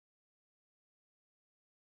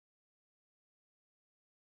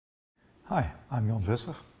Hi, I'm Jan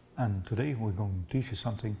Visser, and today we're going to teach you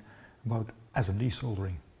something about SMD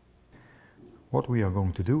soldering. What we are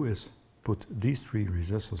going to do is put these three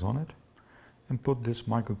resistors on it and put this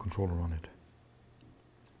microcontroller on it.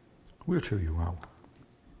 We'll show you how.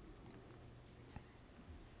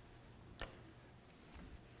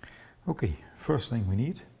 Okay, first thing we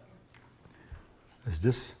need is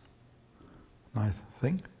this nice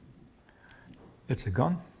thing. It's a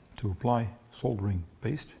gun to apply soldering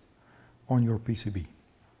paste on your PCB.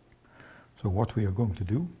 So what we are going to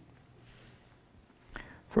do,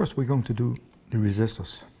 first we're going to do the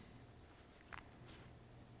resistors.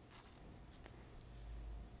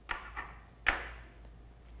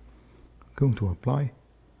 Going to apply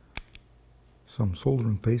some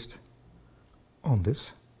soldering paste on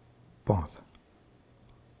this path.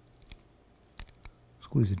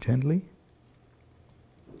 Squeeze it gently,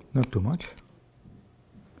 not too much,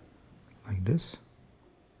 like this.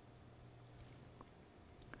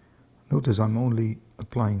 Notice I'm only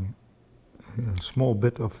applying a small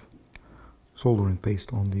bit of soldering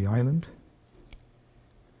paste on the island,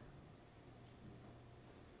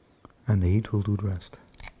 and the heat will do the rest.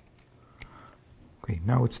 Okay,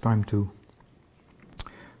 now it's time to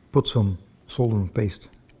put some soldering paste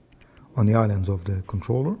on the islands of the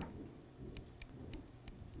controller.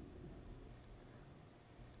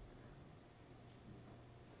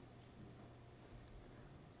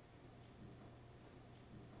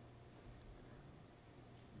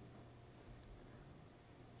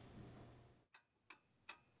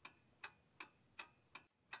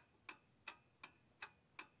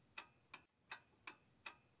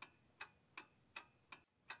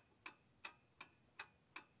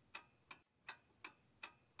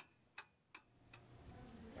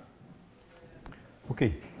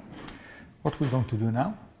 Okay, what we're going to do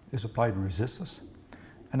now is apply the resistors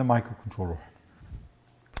and the microcontroller.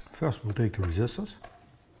 First we'll take the resistors.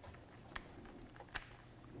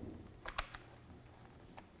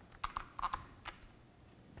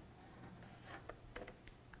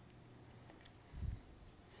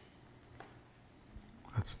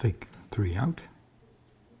 Let's take 3 out.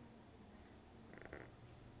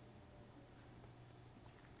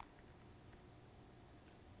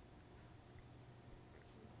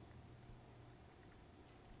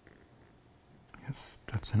 Yes,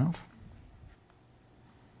 that's enough.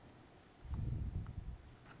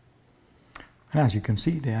 And as you can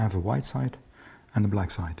see, they have a white side and a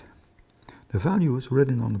black side. The value is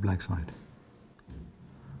written on the black side.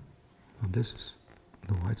 So this is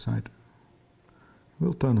the white side.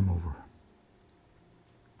 We'll turn them over.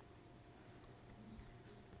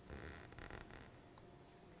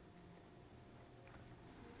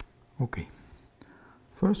 Okay,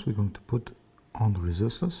 first we're going to put on the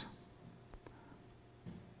resistors.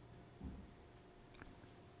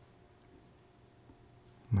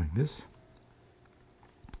 Like this.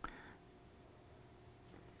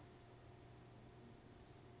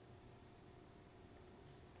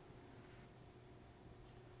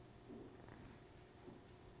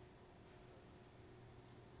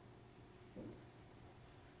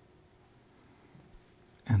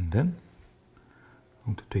 And then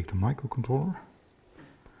I'm going to take the microcontroller.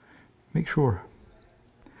 Make sure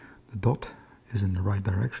the dot is in the right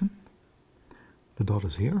direction. The dot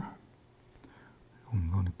is here. I'm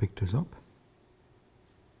going to pick this up.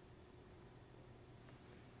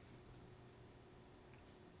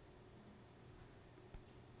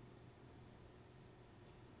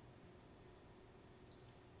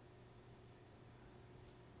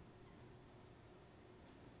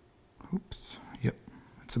 Oops, yep,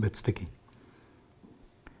 it's a bit sticky.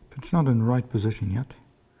 If it's not in the right position yet,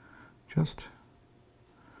 just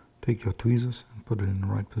take your tweezers and put it in the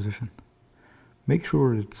right position. Make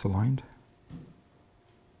sure it's aligned.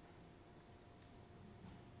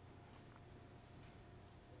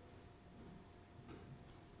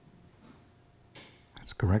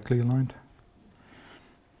 It's correctly aligned.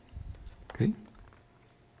 Okay.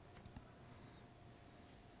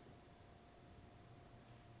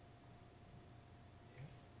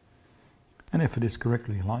 And if it is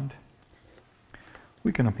correctly aligned,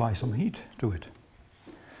 we can apply some heat to it.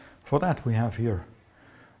 For that we have here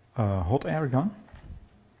a hot air gun.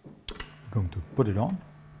 I'm going to put it on.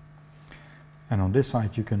 And on this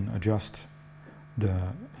side you can adjust the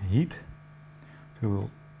heat. So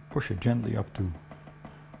we'll push it gently up to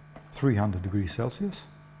 300 degrees Celsius.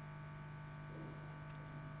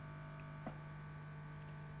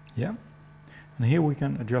 Yeah. And here we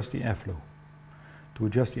can adjust the airflow. To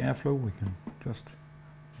adjust the airflow we can just,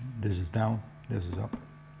 this is down, this is up.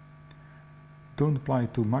 Don't apply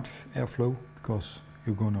too much airflow because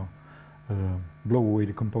you're gonna blow away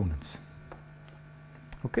the components.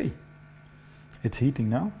 Okay, it's heating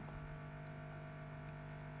now,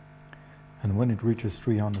 and when it reaches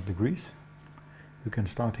 300 degrees you can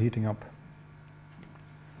start heating up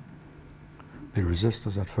the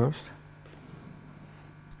resistors at first.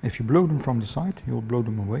 If you blow them from the side, you'll blow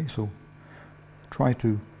them away, so try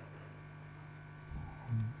to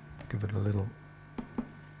give it a little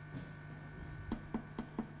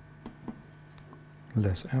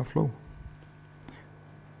less airflow.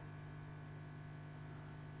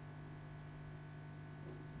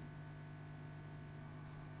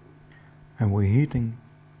 And we're heating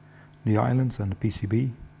the islands and the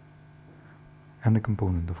PCB and the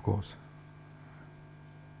component, of course.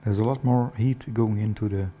 There's a lot more heat going into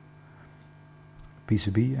the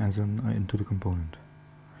PCB as into the component.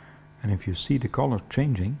 And if you see the color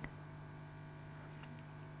changing,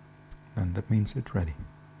 then that means it's ready.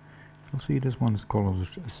 You'll see this one's color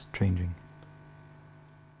is changing.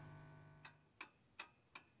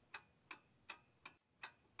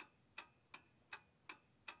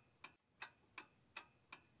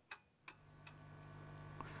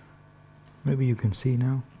 Maybe you can see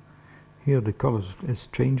now, here the color is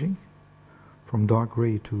changing from dark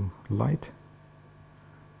gray to light,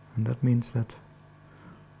 and that means that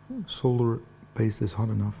solder paste is hot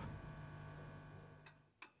enough.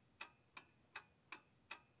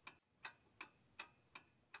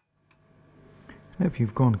 And if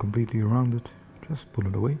you've gone completely around it, just pull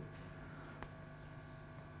it away.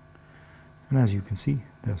 And as you can see,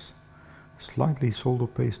 there's slightly solder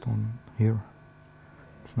paste on here.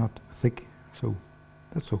 It's not thick, so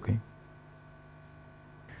that's okay.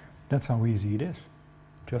 That's how easy it is.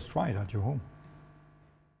 Just try it at your home.